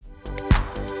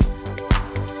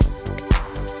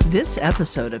This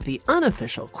episode of the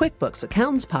unofficial QuickBooks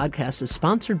Accountants podcast is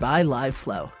sponsored by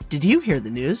LiveFlow. Did you hear the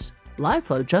news?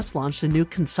 LiveFlow just launched a new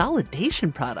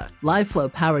consolidation product.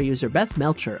 LiveFlow power user Beth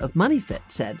Melcher of MoneyFit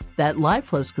said that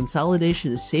LiveFlow's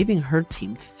consolidation is saving her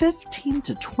team 15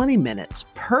 to 20 minutes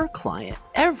per client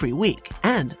every week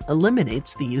and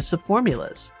eliminates the use of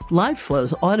formulas.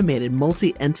 LiveFlow's automated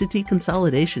multi-entity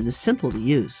consolidation is simple to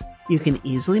use. You can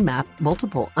easily map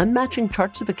multiple unmatching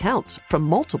charts of accounts from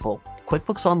multiple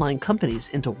QuickBooks Online companies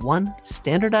into one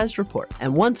standardized report.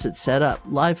 And once it's set up,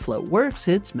 LiveFlow works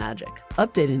its magic,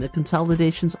 updating the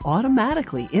consolidations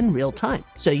automatically in real time,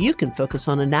 so you can focus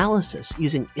on analysis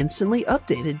using instantly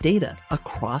updated data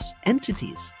across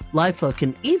entities. LiveFlow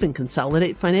can even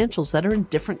consolidate financials that are in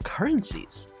different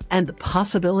currencies. And the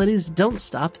possibilities don't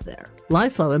stop there.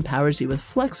 LiveFlow empowers you with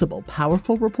flexible,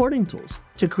 powerful reporting tools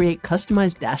to create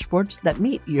customized dashboards that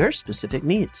meet your specific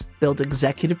needs, build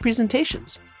executive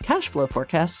presentations, cash flow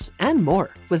forecasts, and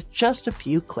more with just a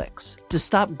few clicks. To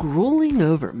stop grueling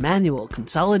over manual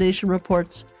consolidation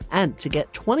reports and to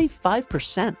get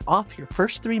 25% off your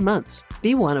first 3 months,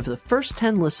 be one of the first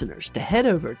 10 listeners to head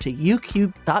over to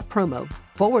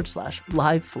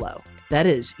uqb.promo/liveflow. That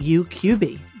is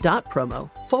uqb.promo/LIVEFLOW.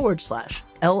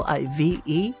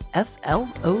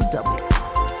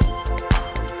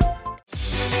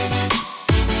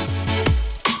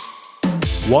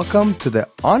 Welcome to the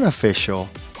unofficial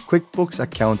QuickBooks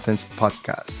Accountants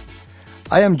podcast.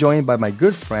 I am joined by my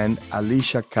good friend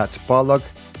Alicia Katz-Pollock,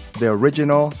 the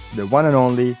original, the one and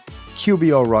only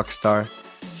QBO rockstar,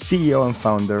 CEO and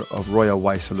founder of Royal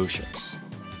Wise Solutions.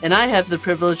 And I have the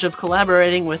privilege of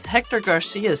collaborating with Hector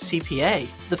Garcia, CPA,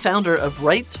 the founder of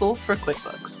Right Tool for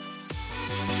QuickBooks.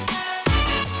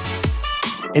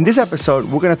 In this episode,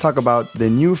 we're going to talk about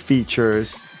the new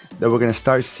features that we're going to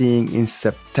start seeing in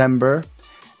September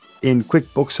in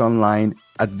QuickBooks Online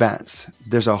Advanced.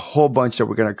 There's a whole bunch that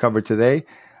we're going to cover today.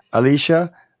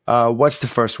 Alicia, what's the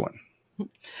first one?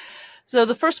 So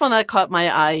the first one that caught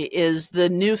my eye is the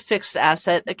new fixed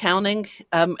asset accounting.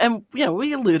 And,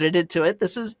 we alluded to it.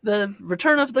 This is the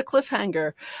return of the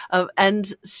cliffhanger.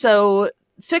 And so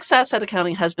fixed asset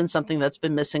accounting has been something that's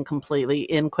been missing completely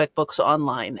in QuickBooks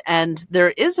Online. And there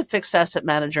is a fixed asset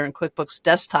manager in QuickBooks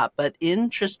Desktop, but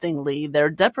interestingly, they're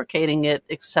deprecating it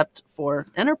except for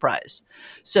Enterprise.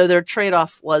 So their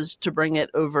trade-off was to bring it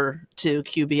over to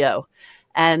QBO.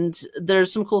 And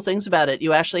there's some cool things about it.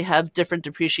 You actually have different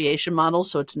depreciation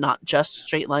models, so it's not just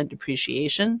straight line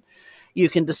depreciation. You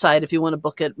can decide if you want to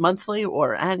book it monthly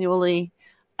or annually,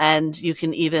 and you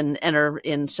can even enter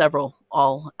in several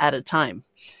all at a time.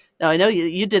 Now, I know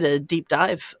you did a deep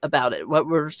dive about it. What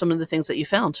were some of the things that you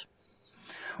found?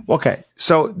 Okay,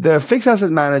 so the fixed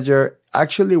asset manager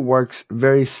actually works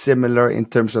very similar in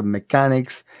terms of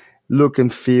mechanics, look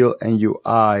and feel, and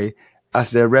UI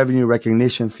as the revenue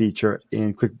recognition feature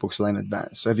in QuickBooks Online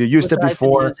Advanced. So if you used it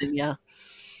before,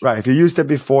 right? If you used it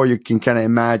before, you can kind of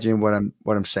imagine what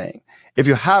I'm saying. If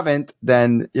you haven't,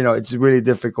 then it's really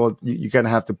difficult. You kind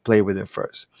of have to play with it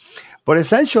first. But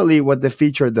essentially, what the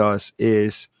feature does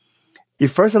is it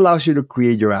first allows you to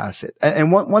create your asset.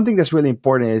 And one thing that's really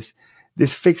important is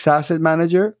this fixed asset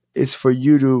manager is for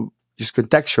you to just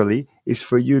contextually is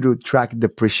for you to track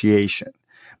depreciation.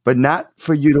 But not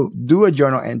for you to do a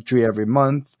journal entry every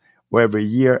month or every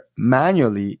year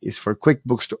manually. Is for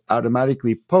QuickBooks to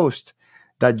automatically post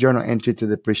that journal entry to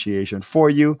depreciation for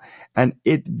you, and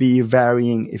it be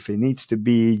varying if it needs to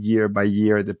be year by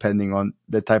year depending on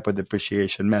the type of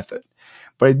depreciation method.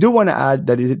 But I do want to add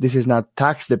that this is not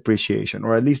tax depreciation,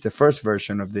 or at least the first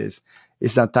version of this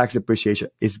is not tax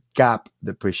depreciation, it's GAAP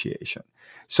depreciation.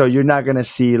 So you're not going to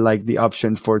see like the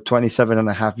option for 27 and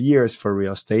a half years for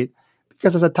real estate,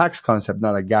 because it's a tax concept,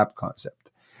 not a GAAP concept.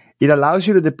 It allows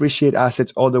you to depreciate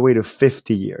assets all the way to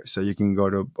 50 years. So you can go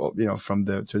to, from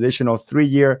the traditional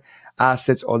 3-year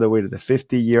assets all the way to the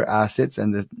 50-year assets.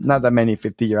 And there's not that many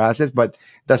 50-year assets, but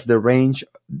that's the range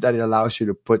that it allows you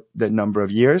to put the number of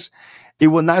years. It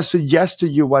will not suggest to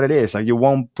you what it is. Like you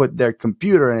won't put their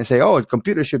computer and say, oh, the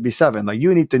computer should be 7. Like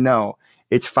you need to know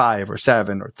it's 5 or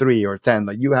 7 or 3 or 10.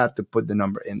 Like you have to put the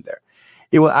number in there.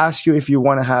 It will ask you if you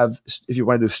want to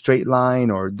do straight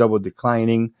line or double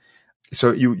declining.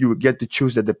 So you get to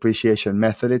choose the depreciation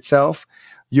method itself.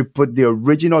 You put the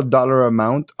original dollar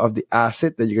amount of the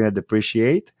asset that you're going to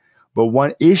depreciate. But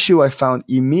one issue I found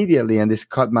immediately, and this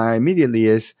caught my eye immediately,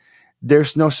 is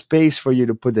there's no space for you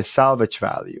to put the salvage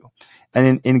value.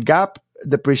 And in GAAP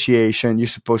depreciation, you're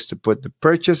supposed to put the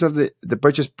purchase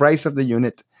price of the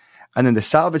unit and then the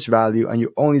salvage value, and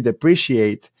you only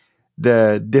depreciate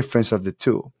the difference of the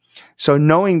two. So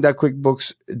knowing that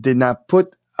QuickBooks did not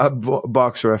put a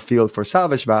box or a field for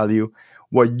salvage value,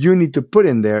 What you need to put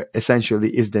in there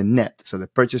essentially is the net. So the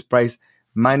purchase price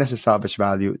minus the salvage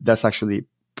value. That's actually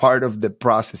part of the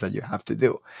process that you have to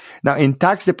do. Now, in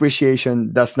tax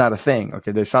depreciation, that's not a thing.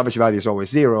 Okay, the salvage value is always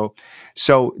zero.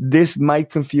 So this might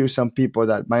confuse some people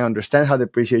that might understand how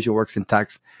depreciation works in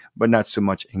tax, but not so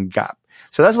much in GAAP.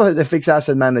 So that's what the fixed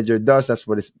asset manager does. That's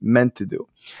what it's meant to do.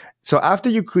 So after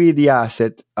you create the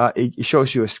asset, it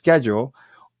shows you a schedule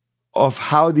of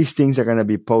how these things are going to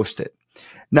be posted.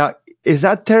 Now, is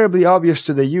that terribly obvious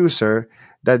to the user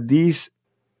that these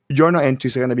journal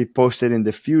entries are going to be posted in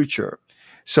the future?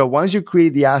 So once you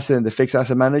create the asset in the fixed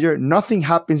asset manager, nothing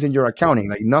happens in your accounting.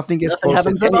 Like nothing gets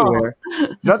posted anywhere.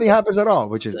 Nothing happens at all,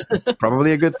 which is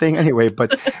probably a good thing anyway.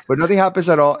 But nothing happens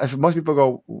at all. If most people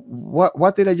go,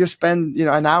 what did I just spend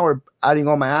an hour adding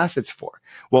all my assets for?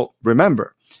 Well,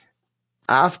 remember,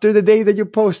 after the day that you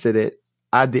posted it,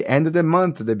 at the end of the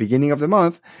month, at the beginning of the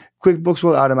month, QuickBooks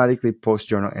will automatically post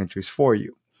journal entries for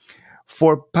you.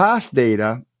 For past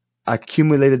data,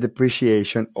 accumulated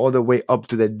depreciation all the way up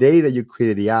to the day that you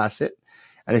created the asset.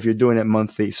 And if you're doing it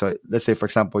monthly, so let's say, for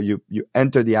example, you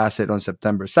enter the asset on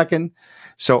September 2nd.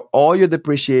 So all your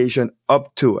depreciation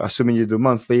up to, assuming you do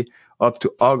monthly, up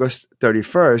to August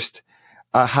 31st,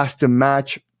 has to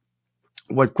match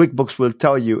what QuickBooks will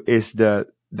tell you is the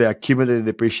accumulated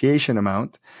depreciation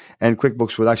amount. And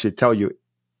QuickBooks will actually tell you,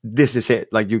 this is it.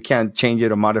 Like you can't change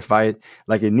it or modify it.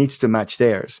 Like it needs to match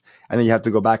theirs. And then you have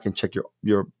to go back and check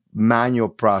your manual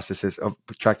processes of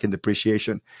tracking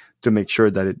depreciation to make sure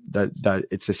that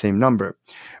it's the same number.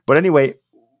 But anyway,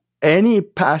 any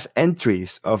past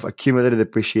entries of accumulated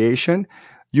depreciation,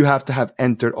 you have to have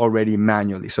entered already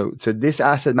manually. So this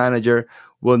asset manager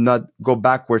will not go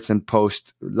backwards and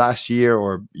post last year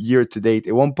or year to date.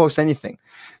 It won't post anything.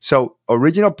 So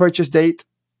original purchase date,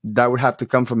 that would have to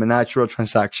come from a natural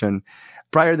transaction.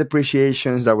 Prior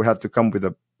depreciations, that would have to come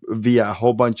via a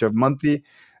whole bunch of monthly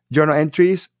journal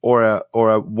entries or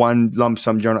a one lump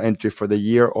sum journal entry for the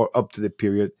year or up to the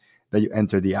period that you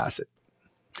enter the asset.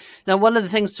 Now, one of the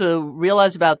things to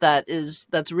realize about that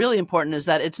that's really important is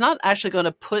that it's not actually going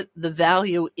to put the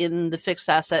value in the fixed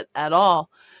asset at all.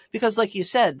 Because like you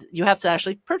said, you have to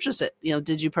actually purchase it.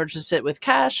 Did you purchase it with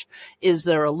cash? Is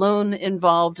there a loan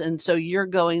involved? And so you're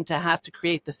going to have to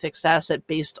create the fixed asset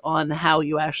based on how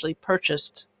you actually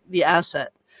purchased the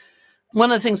asset. One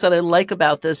of the things that I like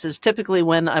about this is typically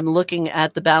when I'm looking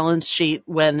at the balance sheet,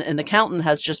 when an accountant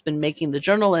has just been making the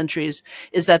journal entries,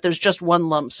 is that there's just one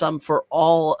lump sum for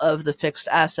all of the fixed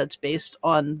assets based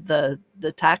on the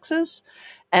taxes.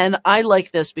 And I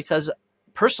like this because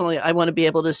personally, I want to be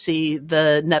able to see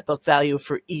the net book value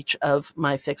for each of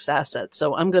my fixed assets.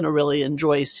 So I'm going to really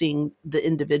enjoy seeing the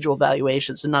individual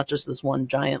valuations and not just this one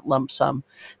giant lump sum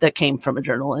that came from a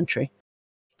journal entry.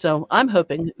 So I'm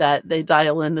hoping that they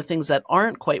dial in the things that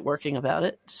aren't quite working about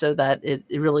it so that it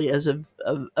really is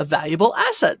a valuable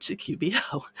asset to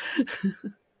QBO.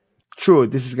 True.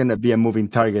 This is going to be a moving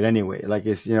target anyway. Like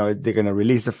they're going to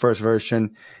release the first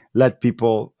version, let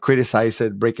people criticize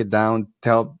it, break it down,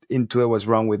 tell Intuit what's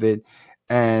wrong with it,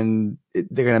 and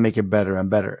they're going to make it better and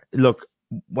better. Look,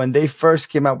 when they first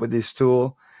came out with this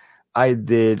tool, I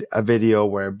did a video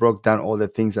where I broke down all the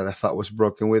things that I thought was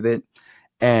broken with it.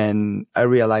 And I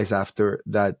realized after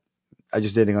that I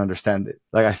just didn't understand it.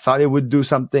 Like I thought it would do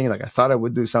something, and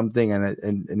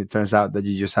it turns out that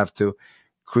you just have to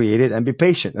create it and be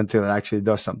patient until it actually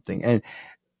does something. And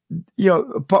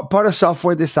part of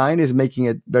software design is making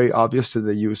it very obvious to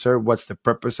the user what's the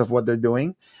purpose of what they're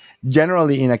doing.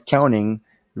 Generally in accounting,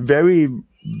 very,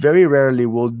 very rarely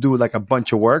we'll do like a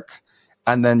bunch of work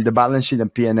and then the balance sheet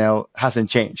and P&L hasn't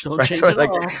changed. Don't right? change So, at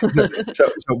like,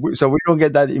 all. so we don't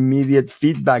get that immediate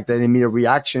feedback, that immediate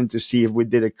reaction to see if we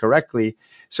did it correctly.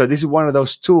 So this is one of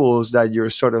those tools that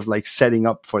you're sort of like setting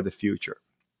up for the future.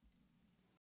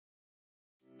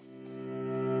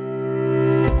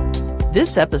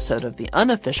 This episode of the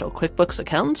unofficial QuickBooks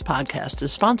Accountants podcast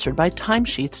is sponsored by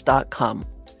Timesheets.com.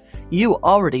 You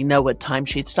already know what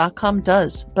Timesheets.com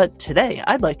does, but today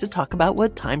I'd like to talk about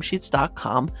what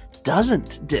Timesheets.com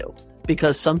doesn't do,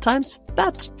 because sometimes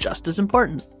that's just as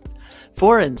important.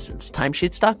 For instance,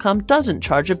 Timesheets.com doesn't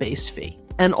charge a base fee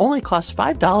and only costs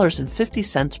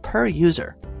 $5.50 per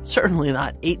user, certainly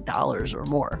not $8 or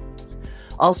more.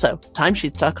 Also,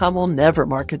 Timesheets.com will never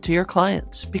market to your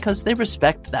clients because they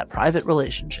respect that private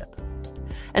relationship.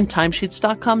 And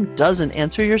Timesheets.com doesn't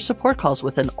answer your support calls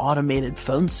with an automated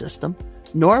phone system,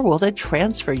 nor will they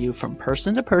transfer you from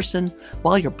person to person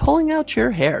while you're pulling out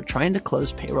your hair trying to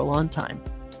close payroll on time.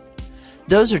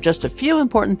 Those are just a few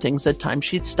important things that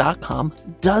Timesheets.com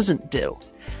doesn't do.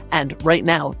 And right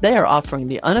now, they are offering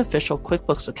the unofficial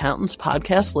QuickBooks Accountants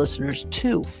podcast listeners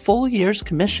 2 full years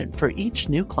commission for each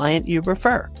new client you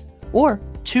refer, or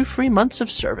 2 free months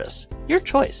of service. Your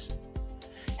choice.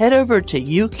 Head over to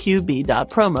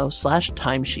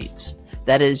uqb.promo/timesheets.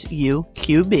 That is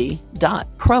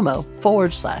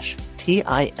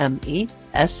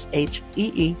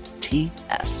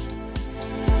uqb.promo/TIMESHEETS.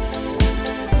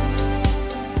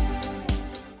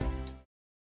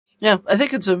 Yeah, I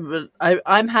think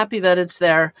I'm happy that it's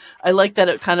there. I like that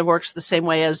it kind of works the same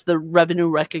way as the revenue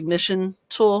recognition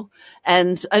tool.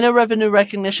 And I know revenue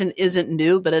recognition isn't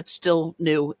new, but it's still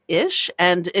new-ish.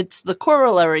 And it's the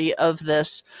corollary of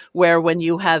this, where when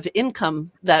you have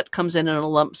income that comes in a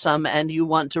lump sum and you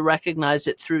want to recognize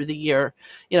it through the year,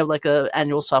 like a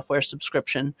annual software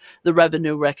subscription, the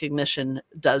revenue recognition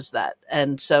does that.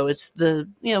 And so it's the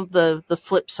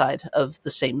flip side of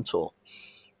the same tool.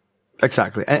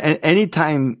 Exactly. And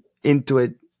anytime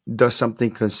Intuit does something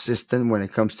consistent when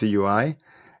it comes to UI,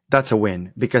 that's a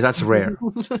win, because that's rare.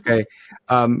 Okay.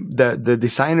 The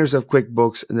designers of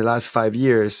QuickBooks in the last 5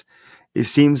 years, it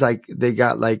seems like they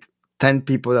got like 10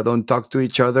 people that don't talk to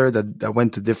each other, that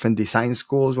went to different design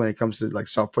schools when it comes to like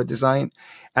software design,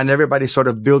 and everybody's sort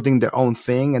of building their own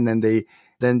thing. And then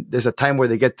there's a time where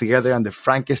they get together and they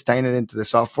Frankenstein it into the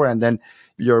software, and then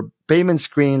your payment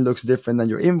screen looks different than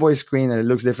your invoice screen, and it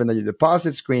looks different than your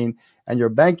deposit screen and your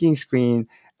banking screen,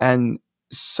 and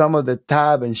some of the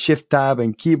tab and shift tab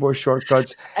and keyboard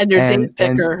shortcuts. And your date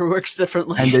picker works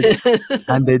differently.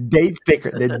 And the date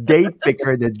picker,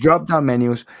 the drop-down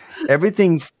menus,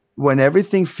 when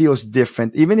everything feels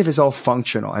different, even if it's all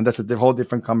functional, and that's a whole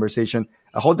different conversation,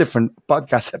 a whole different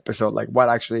podcast episode, like what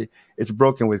actually it's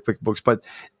broken with QuickBooks. But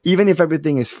even if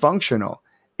everything is functional,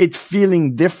 it's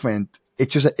feeling different.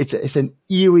 It's an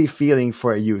eerie feeling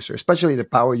for a user, especially the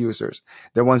power users,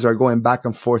 the ones that are going back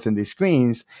and forth in these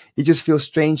screens. It just feels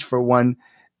strange for one,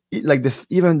 like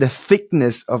even the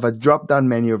thickness of a drop-down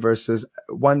menu versus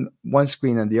one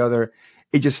screen and the other.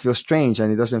 It just feels strange,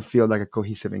 and it doesn't feel like a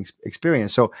cohesive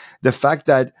experience. So the fact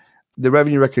that the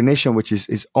revenue recognition, which is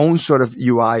its own sort of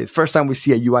UI, first time we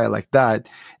see a UI like that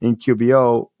in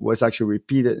QBO, was actually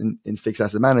repeated in Fixed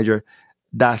Asset Manager.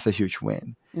 That's a huge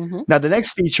win. Mm-hmm. Now, the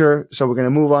next feature, so we're going to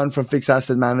move on from Fixed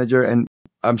Asset Manager, and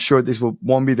I'm sure this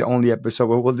won't be the only episode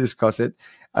where we'll discuss it.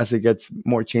 As it gets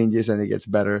more changes and it gets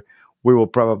better, we will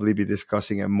probably be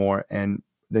discussing it more and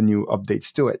the new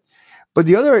updates to it. But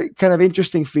the other kind of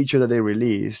interesting feature that they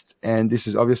released, and this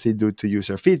is obviously due to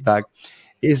user feedback,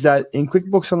 is that in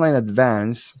QuickBooks Online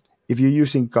Advanced, if you're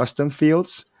using custom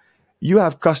fields, you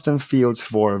have custom fields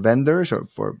for vendors, or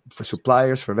for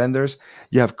suppliers, for vendors.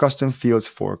 You have custom fields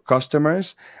for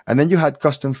customers, and then you had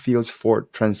custom fields for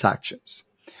transactions.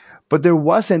 But there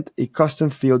wasn't a custom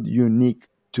field unique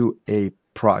to a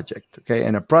project, okay?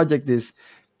 And a project is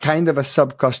kind of a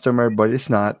sub-customer, but it's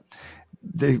not.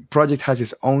 The project has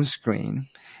its own screen.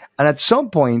 And at some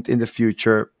point in the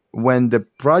future, when the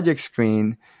project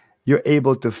screen, you're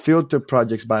able to filter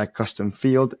projects by a custom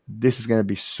field, this is going to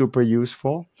be super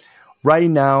useful. Right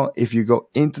now, if you go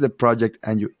into the project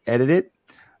and you edit it,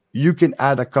 you can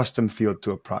add a custom field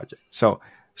to a project. So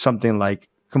something like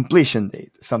completion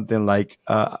date, something like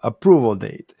approval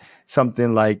date,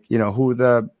 something like who's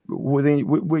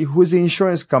the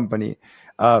insurance company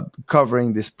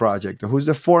covering this project, or who's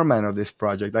the foreman of this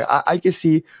project. Like I can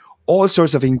see all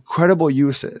sorts of incredible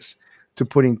uses to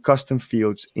putting custom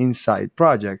fields inside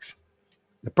projects.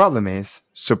 The problem is,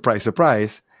 surprise,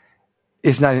 surprise,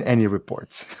 it's not in any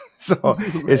reports. So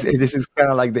this is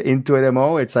kind of like the Intuit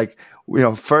MO. It's like,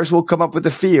 first we'll come up with the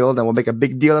field and we'll make a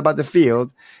big deal about the field.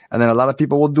 And then a lot of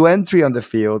people will do entry on the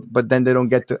field, but then they don't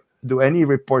get to do any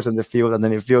reports on the field. And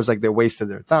then it feels like they wasted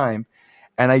their time.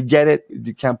 And I get it.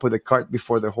 You can't put the cart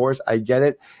before the horse. I get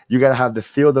it. You got to have the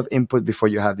field of input before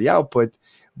you have the output.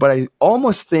 But I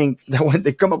almost think that when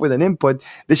they come up with an input,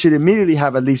 they should immediately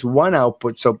have at least one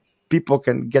output, so people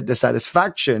can get the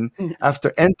satisfaction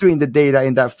after entering the data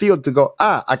in that field to go,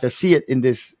 I can see it in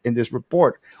this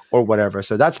report or whatever.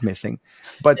 So that's missing.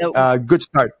 But good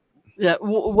start. Yeah,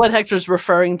 what Hector's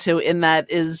referring to in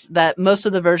that is that most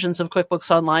of the versions of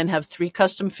QuickBooks Online have 3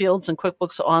 custom fields, and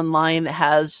QuickBooks Online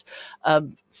has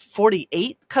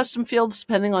 48 custom fields,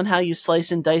 depending on how you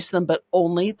slice and dice them, but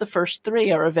only the first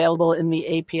 3 are available in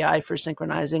the API for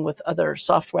synchronizing with other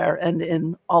software and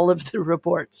in all of the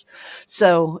reports.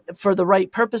 So for the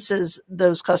right purposes,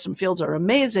 those custom fields are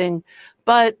amazing,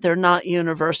 but they're not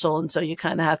universal. And so you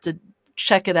kind of have to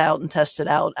check it out and test it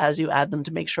out as you add them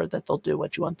to make sure that they'll do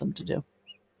what you want them to do.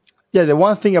 Yeah, the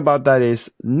one thing about that is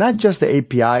not just the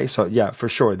API. So yeah, for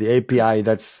sure, the API,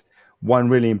 that's one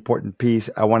really important piece.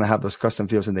 I want to have those custom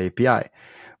fields in the API.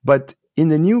 But in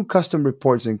the new custom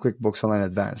reports in QuickBooks Online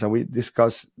Advanced, and we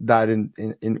discussed that in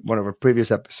one of our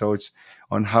previous episodes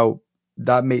on how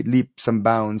that made leaps and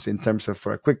bounds in terms of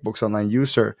for a QuickBooks Online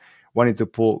user wanting to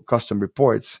pull custom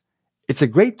reports. It's a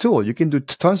great tool. You can do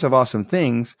tons of awesome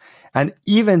things. And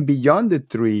even beyond the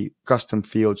 3 custom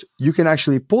fields, you can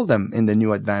actually pull them in the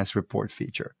new advanced report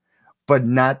feature, but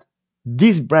not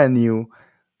these brand new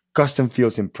custom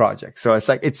fields in projects. So it's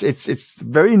like, it's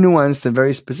very nuanced and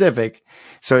very specific.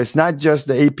 So it's not just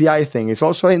the API thing. It's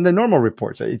also in the normal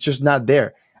reports. It's just not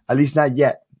there, at least not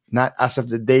yet, not as of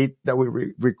the date that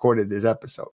we recorded this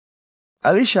episode.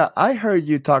 Alicia, I heard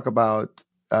you talk about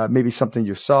maybe something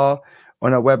you saw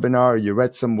on a webinar or you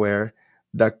read somewhere,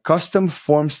 the custom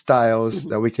form styles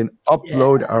that we can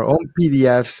upload our own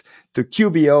PDFs to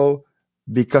QBO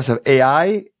because of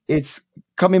AI. It's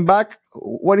coming back.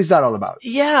 What is that all about?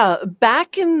 Yeah,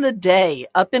 back in the day,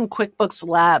 up in QuickBooks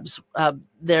Labs,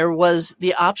 there was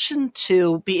the option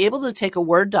to be able to take a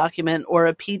Word document or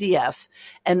a PDF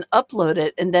and upload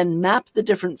it and then map the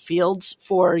different fields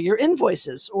for your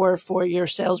invoices or for your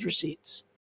sales receipts.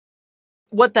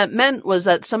 What that meant was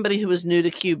that somebody who was new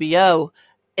to QBO,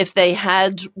 if they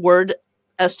had Word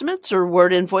estimates or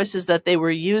Word invoices that they were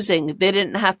using, they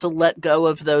didn't have to let go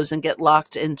of those and get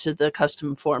locked into the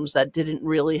custom forms that didn't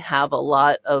really have a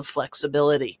lot of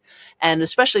flexibility. And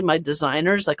especially my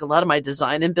designers, like a lot of my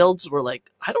design and builds were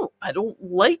like, I don't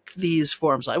like these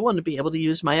forms. I want to be able to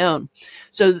use my own.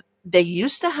 So they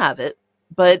used to have it,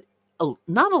 but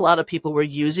not a lot of people were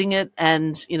using it.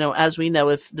 And, as we know,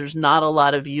 if there's not a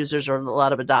lot of users or a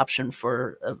lot of adoption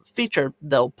for a feature,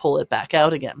 they'll pull it back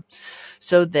out again.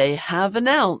 So they have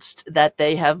announced that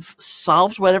they have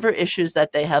solved whatever issues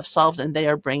that they have solved, and they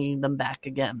are bringing them back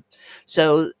again.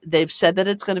 So they've said that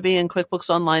it's going to be in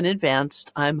QuickBooks Online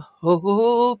Advanced. I'm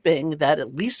hoping that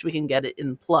at least we can get it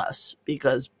in Plus,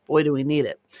 because boy, do we need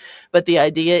it. But the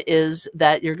idea is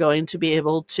that you're going to be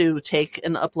able to take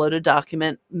an uploaded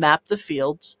document, map the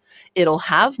fields. It'll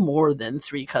have more than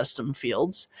 3 custom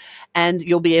fields, and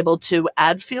you'll be able to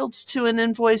add fields to an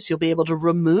invoice. You'll be able to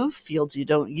remove fields you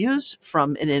don't use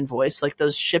from an invoice, like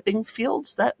those shipping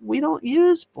fields that we don't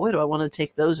use. Boy, do I want to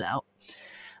take those out.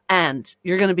 And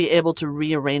you're going to be able to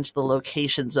rearrange the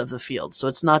locations of the fields. So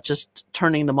it's not just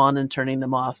turning them on and turning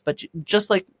them off, but just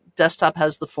like Desktop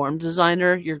has the form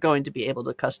designer, you're going to be able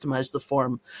to customize the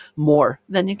form more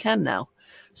than you can now.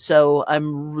 So I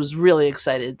was really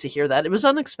excited to hear that. It was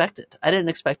unexpected. I didn't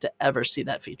expect to ever see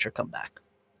that feature come back.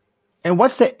 And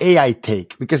what's the AI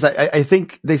take? Because I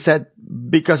think they said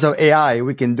because of AI,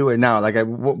 we can do it now. Like,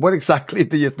 what exactly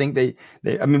do you think they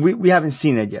I mean, we haven't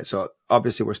seen it yet. So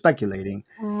obviously we're speculating.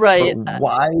 Right. But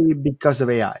why because of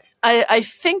AI? I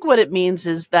think what it means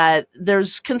is that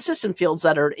there's consistent fields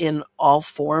that are in all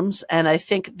forms. And I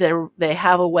think they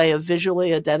have a way of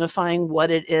visually identifying what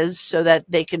it is so that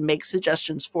they can make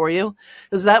suggestions for you.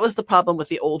 Because that was the problem with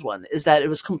the old one, is that it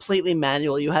was completely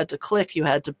manual. You had to click, you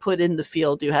had to put in the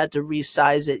field, you had to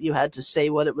resize it, you had to say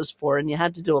what it was for, and you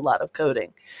had to do a lot of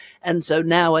coding. And so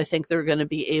now I think they're going to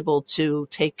be able to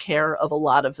take care of a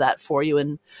lot of that for you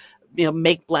and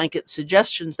make blanket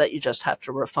suggestions that you just have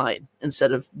to refine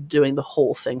instead of doing the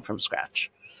whole thing from scratch.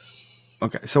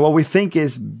 Okay. So what we think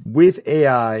is with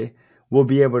AI, we'll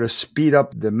be able to speed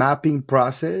up the mapping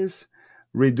process,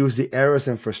 reduce the errors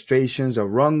and frustrations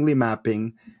of wrongly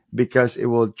mapping, because it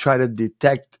will try to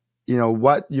detect,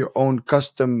 what your own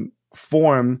custom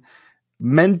form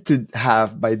meant to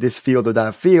have by this field or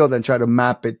that field and try to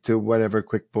map it to whatever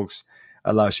QuickBooks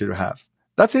allows you to have.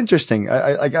 That's interesting.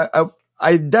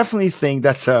 I definitely think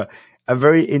that's a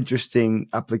very interesting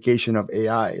application of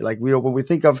AI. Like, when we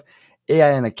think of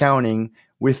AI in accounting,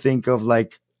 we think of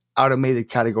like automated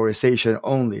categorization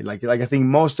only. Like I think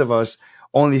most of us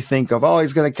only think of,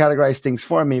 it's going to categorize things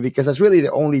for me, because that's really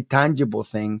the only tangible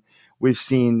thing we've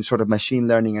seen sort of machine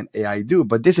learning and AI do.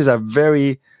 But this is a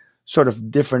very sort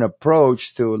of different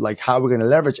approach to like how we're going to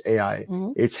leverage AI.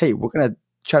 Mm-hmm. It's, hey, we're going to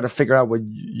try to figure out what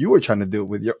you were trying to do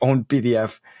with your own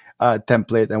PDF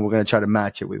template, and we're going to try to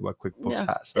match it with what QuickBooks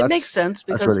has. So it makes sense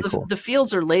because really cool. The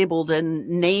fields are labeled, and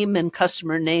name and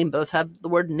customer name both have the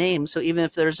word name. So even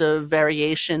if there's a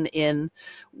variation in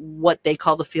what they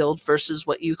call the field versus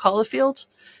what you call the field,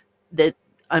 that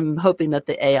I'm hoping that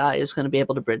the AI is going to be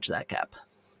able to bridge that gap.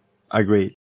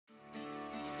 Agreed.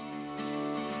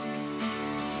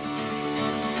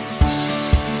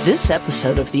 This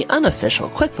episode of the unofficial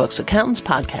QuickBooks Accountants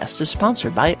podcast is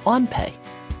sponsored by OnPay.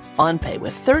 OnPay,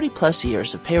 with 30-plus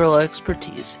years of payroll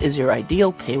expertise, is your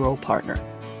ideal payroll partner.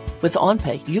 With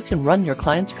OnPay, you can run your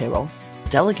client's payroll,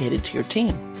 delegate it to your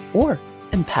team, or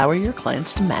empower your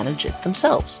clients to manage it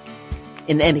themselves.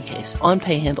 In any case,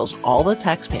 OnPay handles all the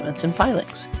tax payments and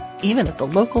filings, even at the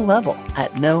local level,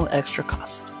 at no extra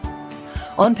cost.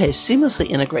 OnPay seamlessly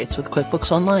integrates with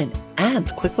QuickBooks Online and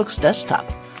QuickBooks Desktop,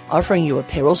 offering you a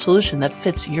payroll solution that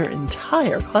fits your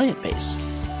entire client base.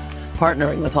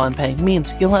 Partnering with OnPay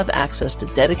means you'll have access to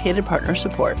dedicated partner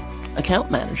support, account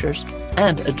managers,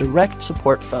 and a direct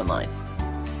support phone line.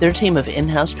 Their team of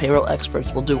in-house payroll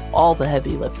experts will do all the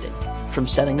heavy lifting, from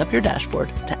setting up your dashboard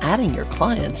to adding your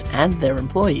clients and their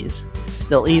employees.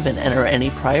 They'll even enter any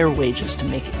prior wages to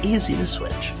make it easy to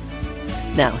switch.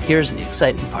 Now, here's the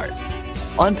exciting part.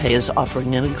 OnPay is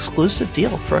offering an exclusive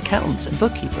deal for accountants and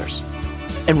bookkeepers.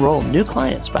 Enroll new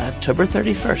clients by October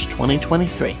 31st,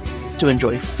 2023 to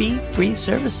enjoy fee-free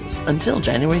services until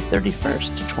January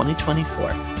 31st,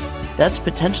 2024. That's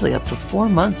potentially up to 4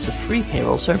 months of free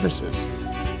payroll services.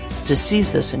 To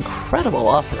seize this incredible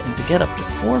offer and to get up to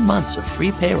 4 months of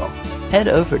free payroll, head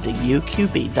over to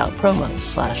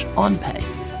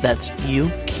uqb.promo/onpay. That's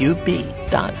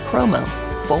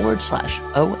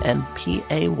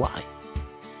uqb.promo/ONPAY.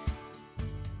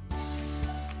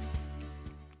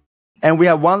 And we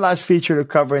have one last feature to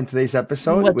cover in today's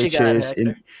episode, which is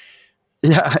in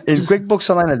QuickBooks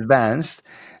Online Advanced,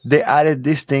 they added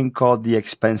this thing called the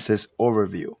expenses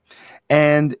overview.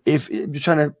 And if you're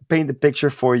trying to paint the picture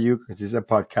for you, because this is a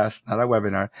podcast, not a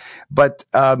webinar, but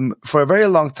for a very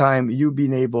long time, you've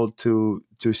been able to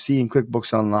see in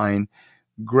QuickBooks Online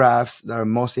graphs that are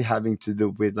mostly having to do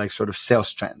with like sort of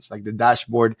sales trends. Like the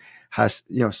dashboard has,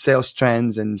 sales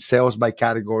trends and sales by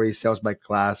category, sales by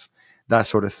class, that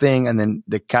sort of thing. And then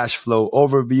the cash flow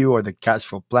overview or the cash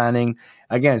flow planning,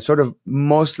 again, sort of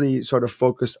mostly sort of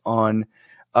focused on,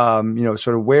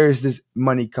 sort of where is this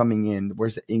money coming in?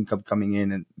 Where's the income coming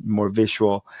in, and more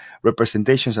visual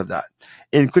representations of that.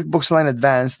 In QuickBooks Online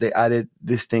Advanced, they added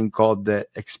this thing called the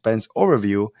expense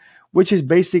overview, which is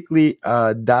basically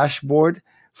a dashboard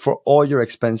for all your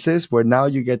expenses, where now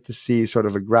you get to see sort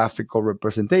of a graphical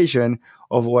representation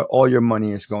of where all your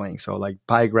money is going. So like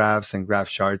pie graphs and graph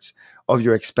charts of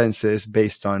your expenses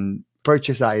based on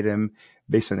purchase item,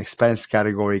 based on expense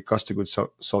category, cost of goods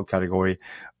sold category,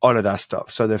 all of that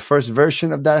stuff. So the first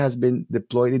version of that has been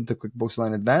deployed into QuickBooks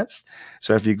Online Advanced.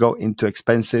 So if you go into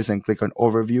expenses and click on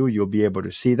overview, you'll be able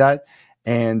to see that.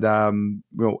 And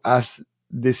as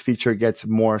this feature gets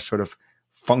more sort of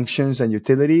functions and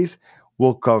utilities,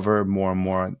 we'll cover more and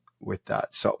more with that.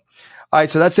 So, all right,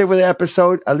 so that's it for the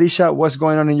episode. Alicia, what's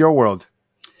going on in your world?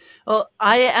 Well,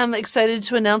 I am excited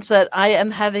to announce that I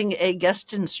am having a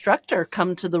guest instructor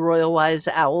come to the Royal Wise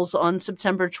Owls on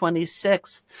September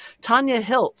 26th. Tanya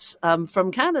Hiltz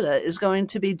from Canada is going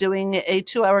to be doing a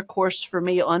 2-hour course for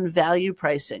me on value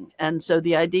pricing. And so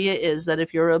the idea is that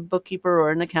if you're a bookkeeper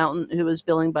or an accountant who is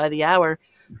billing by the hour,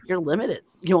 you're limited.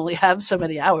 You only have so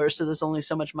many hours, so there's only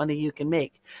so much money you can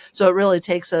make. So it really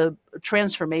takes a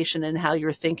transformation in how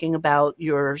you're thinking about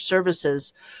your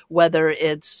services, whether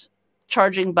it's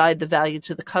charging by the value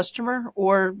to the customer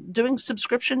or doing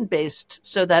subscription based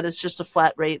so that it's just a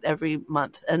flat rate every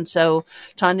month. And so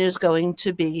Tanya is going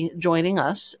to be joining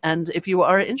us. And if you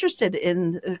are interested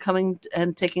in coming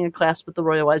and taking a class with the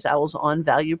Royal Wise Owls on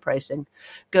value pricing,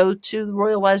 go to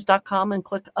royalwise.com and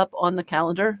click up on the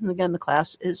calendar. And again, the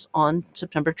class is on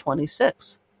September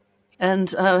 26th. And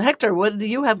Hector, what do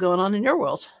you have going on in your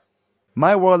world?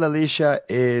 My world, Alicia,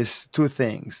 is two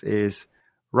things. Is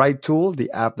RightTool,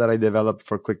 the app that I developed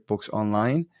for QuickBooks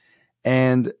Online,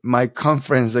 and my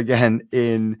conference again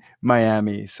in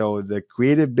Miami. So the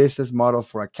creative business model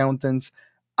for accountants,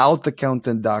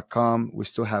 outaccountant.com. We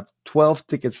still have 12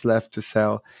 tickets left to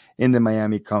sell in the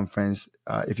Miami conference.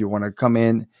 If you want to come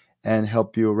in and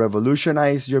help you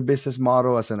revolutionize your business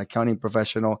model as an accounting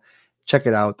professional, check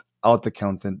it out,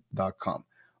 outaccountant.com.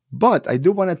 But I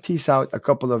do want to tease out a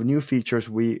couple of new features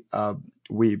we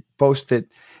posted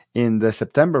in the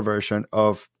September version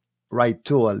of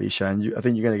RightTool, Alicia, and I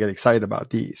think you're going to get excited about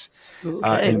these.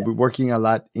 Okay. And we're working a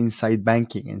lot inside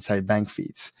banking, inside bank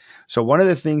feeds. So one of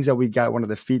the things that we got, one of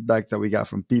the feedback that we got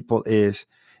from people is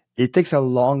it takes a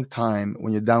long time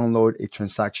when you download a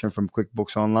transaction from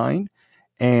QuickBooks Online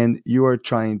and you are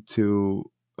trying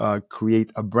to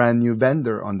create a brand new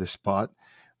vendor on the spot.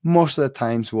 Most of the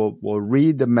times we'll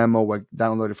read the memo we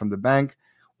downloaded from the bank.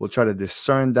 We'll try to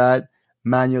discern that,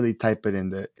 manually type it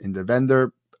in the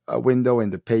vendor window,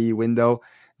 in the payee window.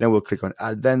 Then we'll click on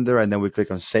add vendor, and then we click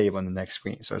on save on the next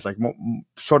screen. So it's like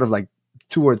sort of like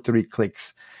 2 or 3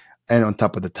 clicks and on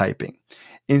top of the typing.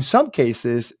 In some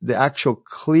cases, the actual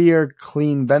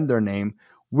clean vendor name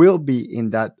will be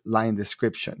in that line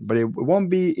description, but it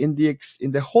won't be in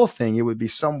the whole thing. It would be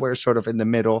somewhere sort of in the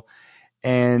middle.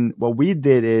 And what we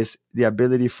did is the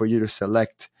ability for you to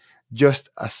select just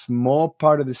a small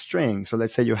part of the string. So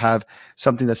let's say you have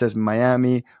something that says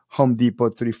Miami, Home Depot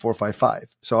 3455.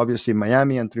 So obviously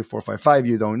Miami and 3455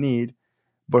 you don't need,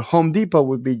 but Home Depot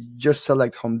would be just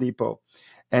select Home Depot.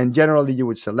 And generally you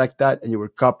would select that and you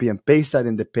would copy and paste that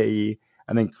in the payee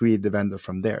and then create the vendor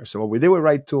from there. So what we did with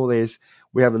WriteTool is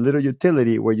we have a little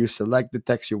utility where you select the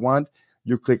text you want,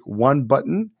 you click one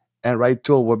button, and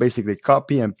WriteTool will basically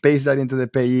copy and paste that into the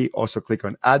payee, also click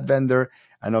on Add Vendor,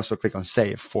 and also click on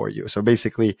Save for you. So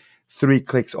basically 3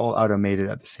 clicks all automated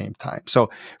at the same time. So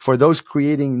for those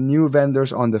creating new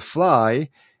vendors on the fly,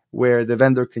 where the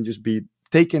vendor can just be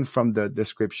taken from the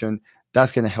description,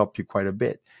 that's going to help you quite a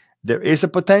bit. There is a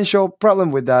potential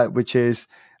problem with that, which is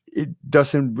it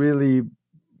doesn't really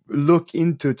look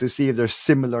into to see if there's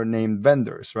similar named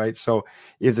vendors, right? So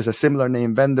if there's a similar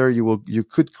named vendor, you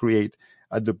could create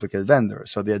a duplicate vendor.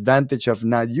 So the advantage of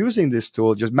not using this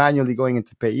tool, just manually going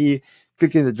into payee,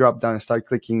 clicking the drop down and start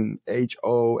clicking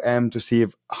HOM to see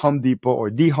if Home Depot or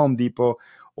the Home Depot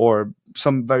or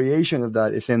some variation of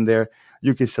that is in there,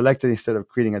 you can select it instead of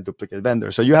creating a duplicate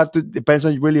vendor. So you have to, depends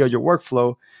on really on your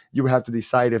workflow, you have to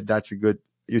decide if that's a good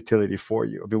utility for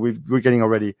you. I mean, we're getting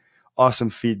already awesome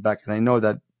feedback. And I know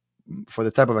that for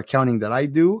the type of accounting that I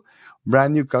do,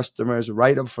 brand new customers,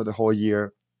 write up for the whole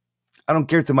year, I don't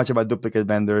care too much about duplicate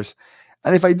vendors.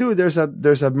 And if I do, there's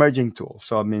a merging tool.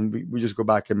 So, I mean, we just go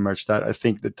back and merge that. I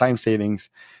think the time savings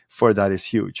for that is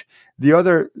huge. The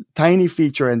other tiny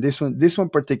feature, and this one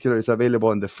particular is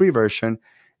available in the free version,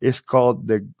 is called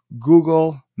the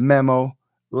Google Memo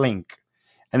link.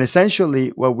 And essentially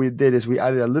what we did is we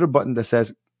added a little button that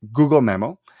says Google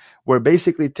Memo, where it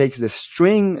basically takes the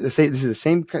string, this is the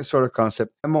same sort of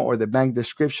concept, memo or the bank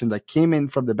description that came in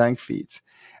from the bank feeds.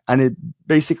 And it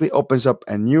basically opens up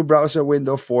a new browser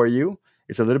window for you.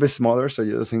 It's a little bit smaller, so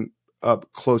it doesn't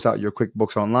close out your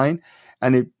QuickBooks Online.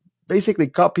 And it basically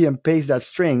copy and paste that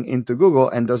string into Google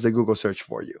and does the Google search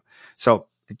for you. So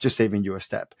it's just saving you a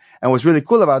step. And what's really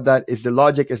cool about that is the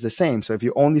logic is the same. So if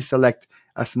you only select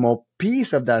a small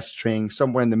piece of that string,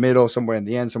 somewhere in the middle, somewhere in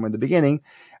the end, somewhere in the beginning,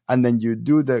 and then you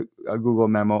do the Google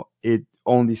Memo, it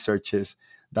only searches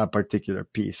that particular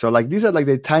piece. So like these are like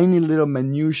the tiny little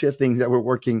minutia things that we're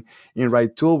working in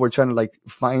WriteTool. We're trying to like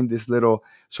find this little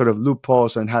sort of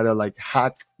loopholes on how to like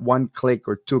hack 1 click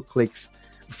or 2 clicks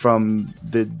from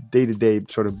the day-to-day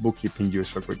sort of bookkeeping use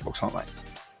for QuickBooks Online.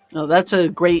 Oh, that's a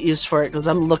great use for it because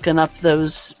I'm looking up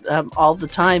those all the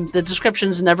time. The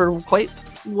description's never quite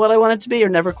what I want it to be or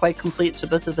never quite complete. So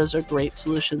both of those are great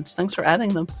solutions. Thanks for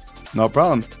adding them. No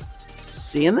problem.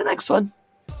 See you in the next one.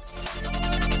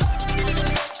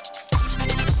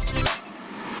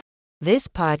 This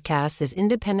podcast is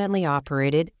independently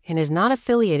operated and is not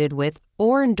affiliated with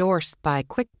or endorsed by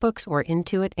QuickBooks or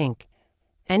Intuit Inc.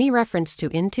 Any reference to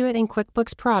Intuit and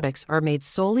QuickBooks products are made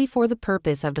solely for the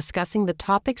purpose of discussing the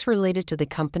topics related to the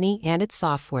company and its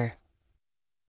software.